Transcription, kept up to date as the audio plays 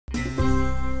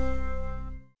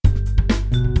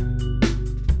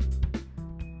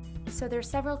So there are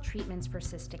several treatments for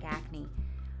cystic acne.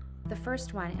 The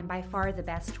first one, and by far the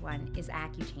best one, is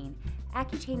Accutane.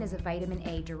 Accutane is a vitamin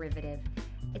A derivative.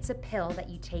 It's a pill that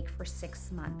you take for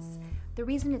 6 months. The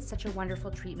reason it's such a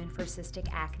wonderful treatment for cystic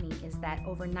acne is that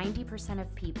over 90%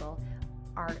 of people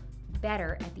are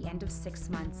better at the end of 6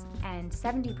 months, and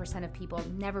 70% of people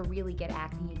never really get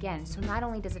acne again. So not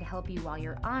only does it help you while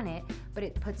you're on it, but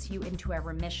it puts you into a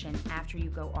remission after you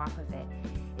go off of it.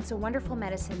 It's a wonderful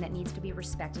medicine that needs to be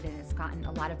respected, and it's gotten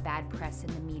a lot of bad press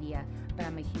in the media, but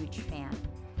I'm a huge fan.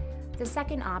 The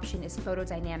second option is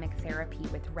photodynamic therapy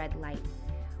with red light.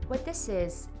 What this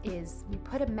is we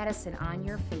put a medicine on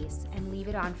your face and leave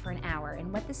it on for an hour.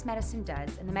 And what this medicine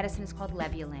does, and the medicine is called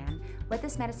Levulan, what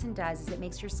this medicine does is it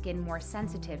makes your skin more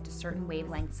sensitive to certain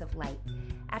wavelengths of light.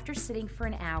 After sitting for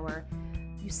an hour,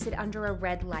 you sit under a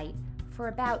red light for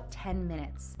about 10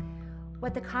 minutes.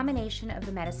 What the combination of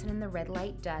the medicine and the red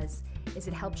light does is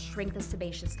it helps shrink the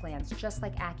sebaceous glands, just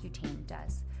like Accutane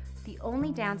does. The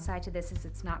only downside to this is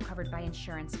it's not covered by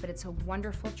insurance, but it's a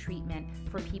wonderful treatment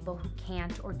for people who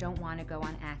can't or don't want to go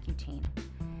on Accutane.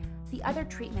 The other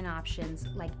treatment options,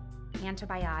 like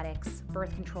antibiotics,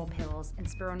 birth control pills, and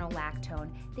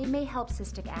spironolactone, they may help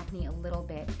cystic acne a little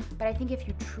bit, but I think if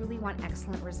you truly want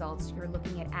excellent results, you're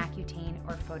looking at Accutane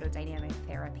or photodynamic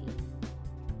therapy.